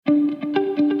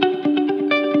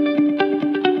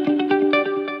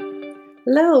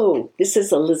Hello, this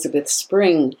is Elizabeth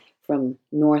Spring from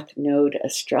North Node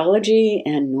Astrology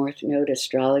and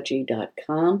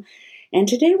northnodeastrology.com. And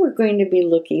today we're going to be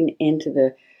looking into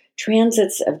the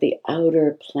transits of the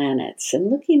outer planets and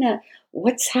looking at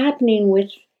what's happening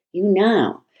with you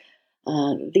now.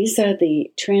 These are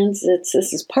the transits.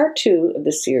 This is part 2 of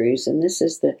the series, and this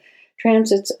is the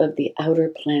transits of the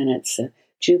outer planets,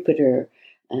 Jupiter,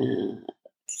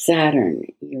 Saturn,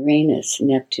 Uranus,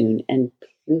 Neptune, and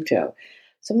Pluto.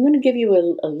 So I'm going to give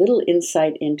you a little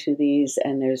insight into these,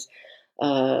 and there's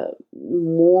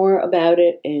more about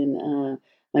it in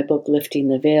my book, Lifting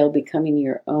the Veil, Becoming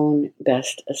Your Own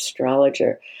Best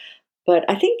Astrologer. But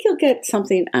I think you'll get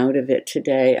something out of it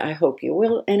today. I hope you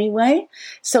will anyway.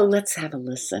 So let's have a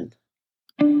listen.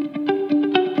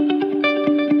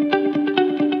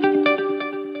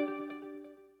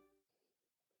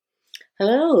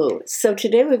 Hello. So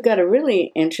today we've got a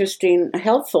really interesting,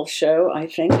 helpful show, I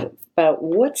think, about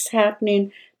what's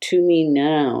happening to me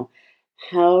now,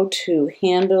 how to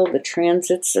handle the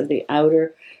transits of the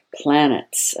outer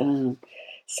planets.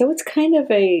 So it's kind of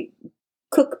a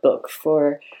cookbook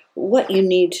for what you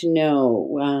need to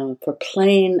know for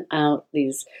playing out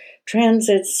these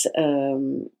transits,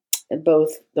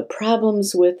 both the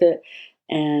problems with it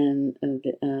and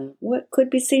what could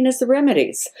be seen as the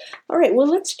remedies. All right, well,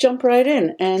 let's jump right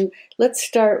in, and let's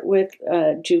start with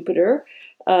Jupiter.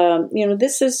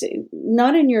 This is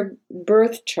not in your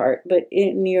birth chart, but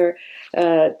in your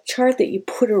chart that you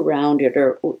put around it,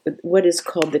 or what is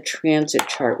called the transit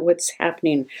chart, what's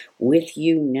happening with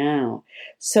you now.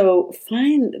 So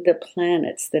find the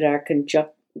planets that are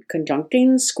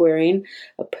conjuncting, squaring,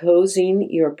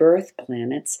 opposing your birth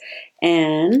planets,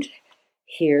 and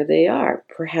here they are.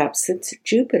 Perhaps it's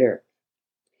Jupiter.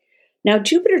 Now,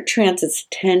 Jupiter transits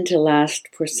tend to last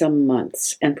for some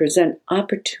months and present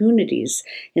opportunities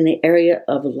in the area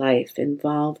of life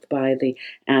involved by the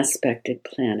aspected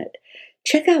planet.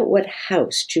 Check out what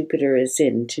house Jupiter is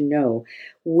in to know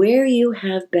where you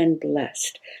have been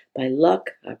blessed by luck,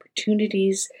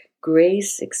 opportunities,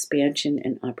 grace, expansion,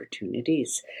 and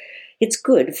opportunities. It's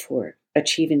good for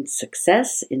achieving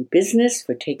success in business,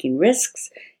 for taking risks,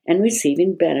 and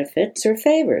receiving benefits or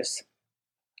favors.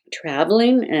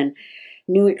 Traveling and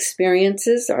new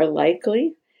experiences are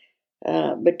likely,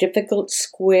 but difficult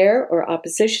square or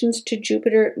oppositions to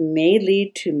Jupiter may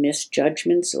lead to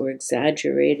misjudgments or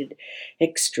exaggerated,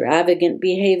 extravagant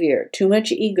behavior, too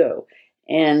much ego,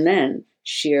 and then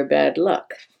sheer bad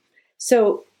luck.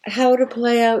 So, how to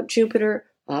play out Jupiter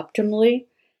optimally?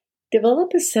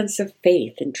 Develop a sense of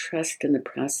faith and trust in the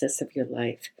process of your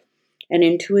life, and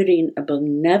intuiting a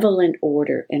benevolent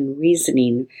order and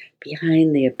reasoning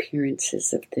behind the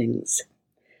appearances of things.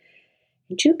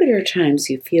 In Jupiter times,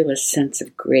 you feel a sense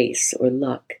of grace or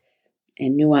luck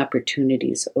and new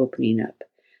opportunities opening up.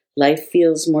 Life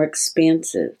feels more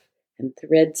expansive and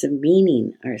threads of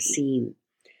meaning are seen.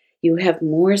 You have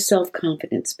more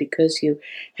self-confidence because you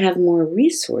have more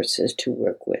resources to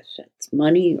work with. That's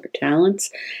money or talents,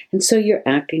 and so you're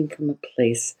acting from a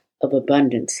place of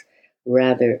abundance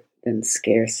rather than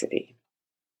scarcity.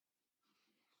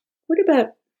 What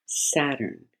about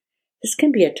Saturn? This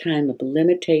can be a time of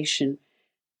limitation,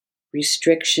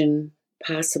 restriction,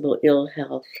 possible ill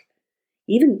health.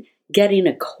 Even getting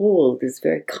a cold is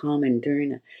very common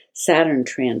during a Saturn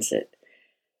transit.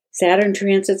 Saturn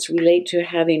transits relate to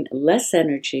having less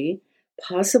energy,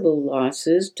 possible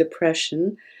losses,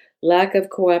 depression, lack of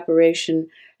cooperation,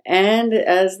 and,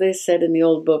 as they said in the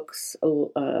old books,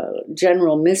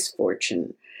 general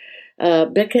misfortune.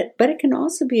 But it can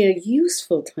also be a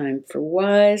useful time for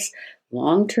wise,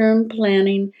 long-term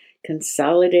planning,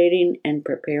 consolidating, and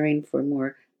preparing for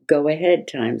more go-ahead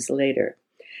times later.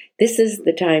 This is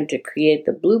the time to create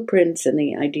the blueprints and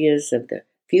the ideas of the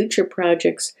future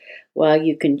projects while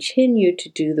you continue to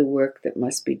do the work that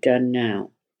must be done now.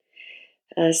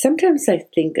 Sometimes I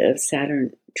think of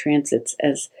Saturn transits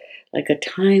as like a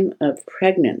time of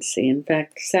pregnancy. In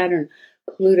fact,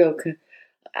 Saturn-Pluto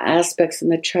aspects in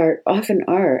the chart often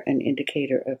are an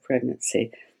indicator of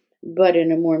pregnancy. But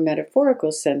in a more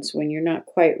metaphorical sense, when you're not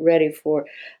quite ready for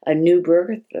a new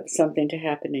birth of something to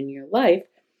happen in your life,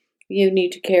 you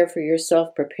need to care for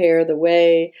yourself, prepare the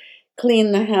way,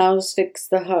 clean the house, fix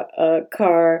the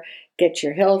car, get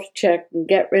your health checked, and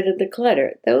get rid of the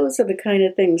clutter. Those are the kind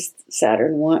of things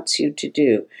Saturn wants you to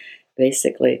do.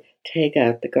 Basically, take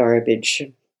out the garbage.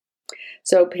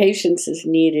 So patience is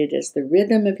needed as the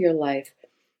rhythm of your life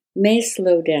may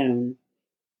slow down.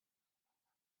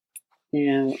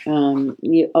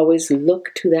 You always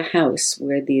look to the house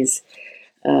where these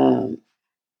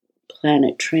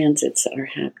planet transits are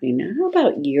happening. Now, how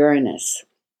about Uranus?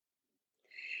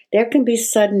 There can be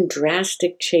sudden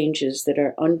drastic changes that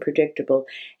are unpredictable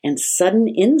and sudden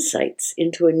insights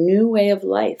into a new way of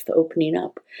life opening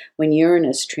up when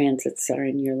Uranus transits are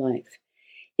in your life.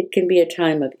 It can be a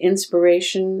time of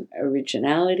inspiration,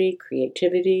 originality,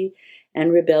 creativity,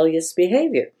 and rebellious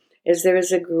behavior, as there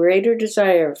is a greater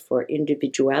desire for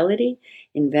individuality,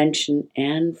 invention,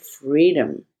 and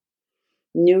freedom.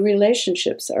 New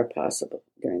relationships are possible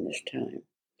during this time.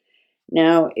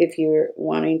 Now, if you're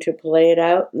wanting to play it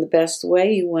out in the best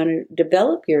way, you want to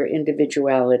develop your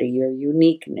individuality, your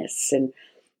uniqueness, and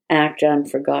act on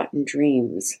forgotten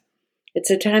dreams. It's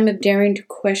a time of daring to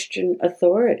question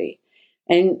authority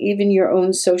and even your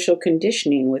own social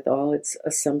conditioning with all its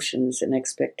assumptions and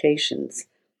expectations.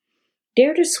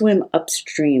 Dare to swim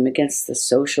upstream against the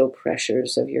social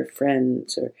pressures of your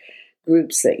friends or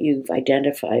groups that you've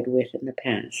identified with in the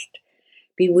past.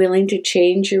 Be willing to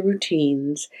change your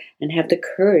routines and have the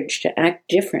courage to act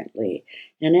differently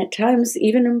and at times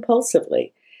even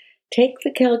impulsively. Take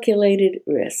the calculated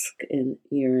risk in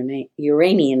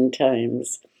Uranian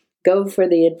times. Go for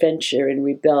the adventure and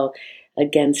rebel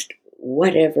against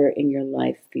whatever in your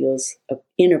life feels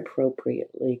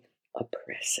inappropriately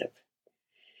oppressive.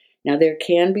 Now, there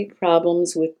can be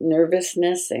problems with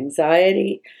nervousness,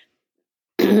 anxiety,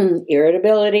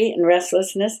 irritability, and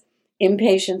restlessness,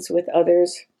 impatience with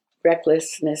others,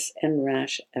 recklessness, and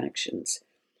rash actions.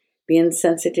 Being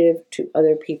sensitive to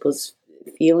other people's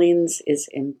feelings is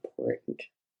important.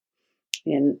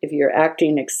 And if you're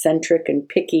acting eccentric and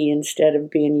picky instead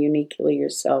of being uniquely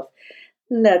yourself,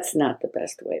 that's not the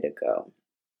best way to go.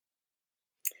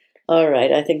 All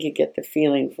right, I think you get the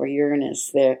feeling for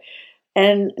Uranus there.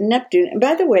 And Neptune, and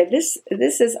by the way, this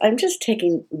is, I'm just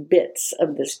taking bits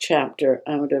of this chapter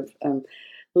out of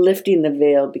Lifting the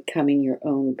Veil, Becoming Your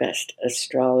Own Best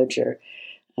Astrologer.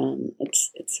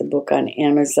 It's a book on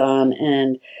Amazon,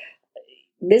 and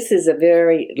this is a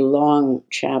very long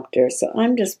chapter, so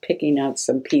I'm just picking out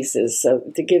some pieces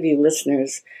so to give you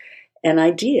listeners an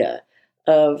idea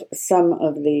of some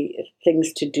of the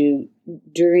things to do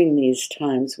during these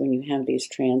times when you have these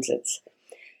transits.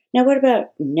 Now, what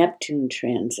about Neptune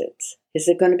transits? Is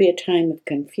it going to be a time of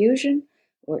confusion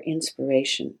or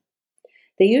inspiration?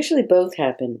 They usually both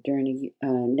happen during a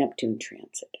Neptune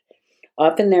transit.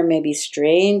 Often there may be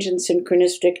strange and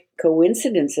synchronistic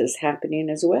coincidences happening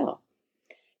as well.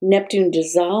 Neptune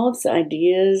dissolves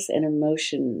ideas and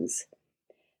emotions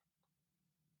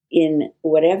in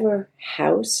whatever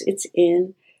house it's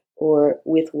in or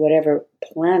with whatever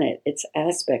planet it's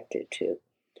aspected to.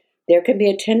 There can be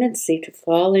a tendency to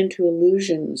fall into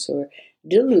illusions or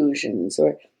delusions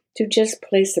or to just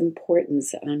place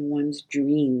importance on one's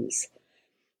dreams.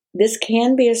 This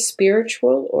can be a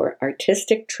spiritual or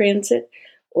artistic transit,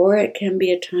 or it can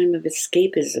be a time of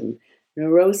escapism,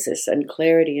 neurosis,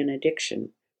 unclarity, and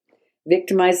addiction.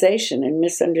 Victimization and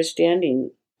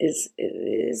misunderstanding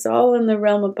is all in the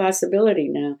realm of possibility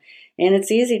now, and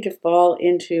it's easy to fall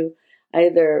into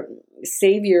either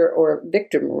savior or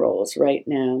victim roles right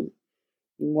now.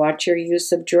 Watch your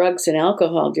use of drugs and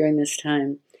alcohol during this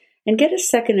time, and get a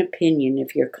second opinion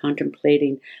if you're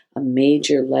contemplating a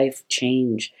major life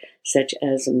change, such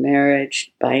as a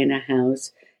marriage, buying a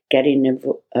house,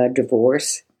 getting a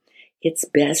divorce. It's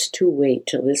best to wait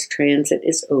till this transit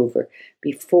is over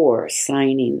before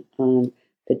signing on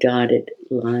the dotted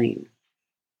line.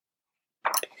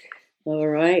 All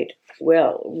right.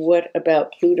 Well, what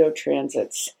about Pluto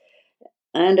transits?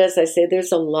 And as I say,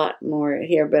 there's a lot more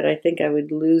here, but I think I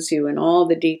would lose you in all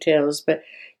the details. But,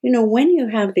 when you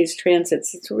have these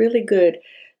transits, it's really good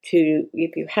to,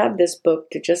 if you have this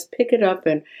book, to just pick it up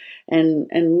and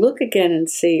look again and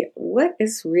see what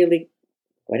is really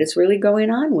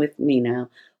going on with me now.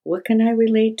 What can I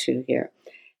relate to here?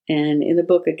 And in the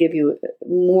book, I give you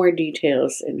more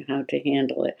details in how to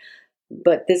handle it.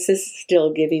 But this is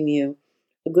still giving you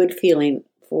a good feeling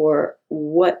for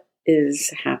what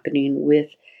is happening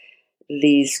with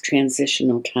these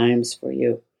transitional times for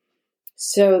you.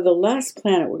 So the last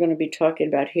planet we're going to be talking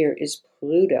about here is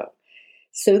Pluto.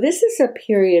 So this is a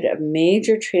period of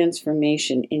major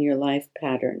transformation in your life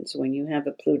patterns when you have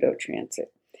a Pluto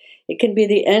transit. It can be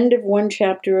the end of one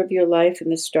chapter of your life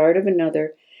and the start of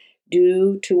another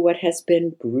due to what has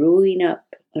been brewing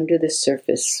up under the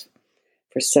surface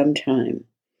for some time.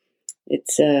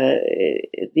 It's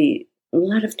a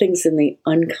lot of things in the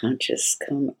unconscious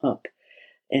come up.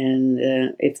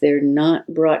 And if they're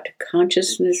not brought to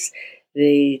consciousness,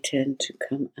 they tend to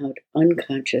come out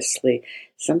unconsciously,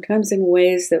 sometimes in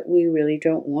ways that we really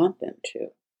don't want them to.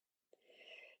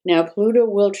 Now, Pluto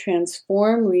will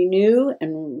transform, renew,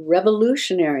 and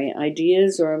revolutionary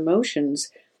ideas or emotions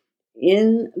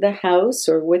in the house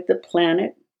or with the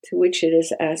planet to which it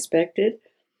is aspected.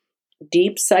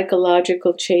 Deep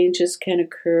psychological changes can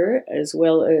occur, as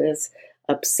well as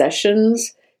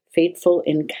obsessions, fateful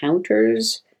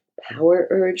encounters, power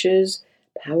urges,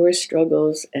 power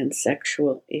struggles, and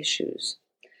sexual issues.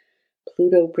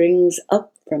 Pluto brings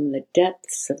up from the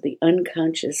depths of the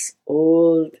unconscious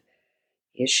old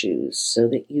issues so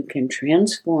that you can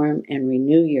transform and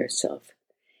renew yourself.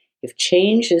 If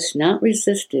change is not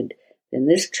resisted, then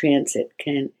this transit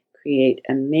can create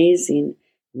amazing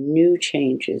new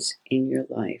changes in your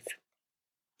life.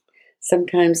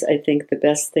 Sometimes I think the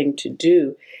best thing to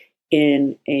do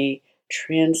in a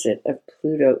transit of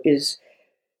Pluto is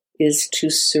to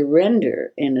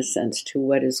surrender, in a sense, to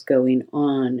what is going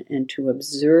on and to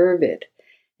observe it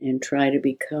and try to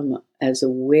become as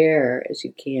aware as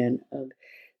you can of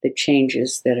the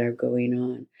changes that are going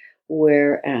on.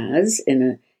 Whereas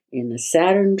in a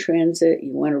Saturn transit,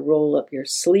 you want to roll up your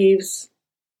sleeves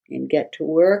and get to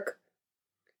work.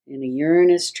 In a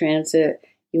Uranus transit,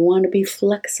 you want to be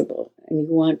flexible and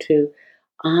you want to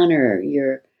honor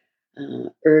your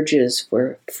urges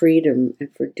for freedom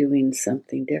and for doing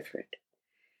something different.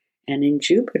 And in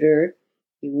Jupiter,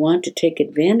 you want to take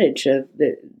advantage of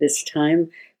this time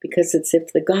because it's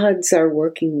if the gods are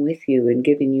working with you and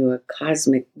giving you a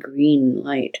cosmic green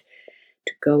light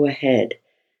to go ahead,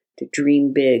 to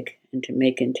dream big, and to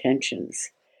make intentions.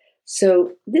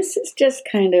 So this is just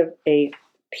kind of a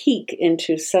peek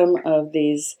into some of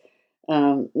these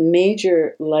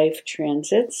major life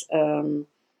transits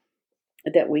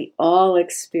that we all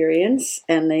experience,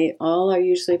 and they all are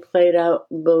usually played out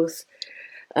both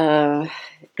in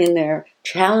their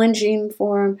challenging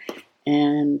form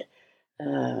and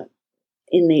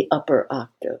in the upper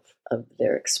octave of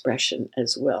their expression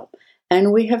as well.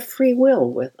 And we have free will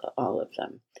with all of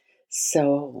them.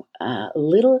 So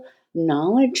little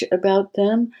knowledge about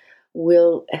them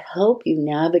will help you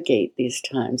navigate these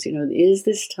times. Is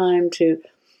this time to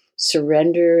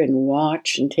surrender and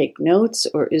watch and take notes,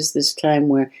 or is this time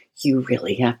where you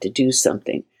really have to do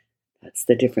something? That's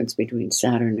the difference between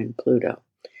Saturn and Pluto.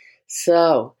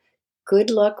 So, good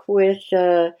luck with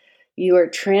your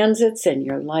transits and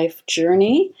your life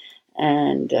journey,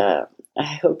 and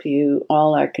I hope you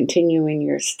all are continuing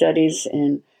your studies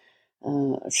in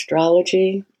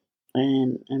astrology,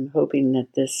 and I'm hoping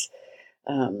that this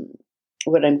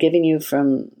what I'm giving you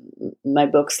from my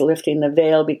books, Lifting the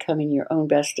Veil, Becoming Your Own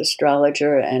Best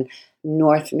Astrologer, and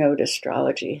North Node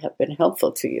Astrology, have been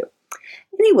helpful to you.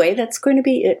 Anyway, that's going to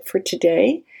be it for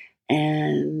today,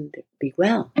 and be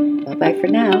well. Bye-bye for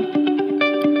now.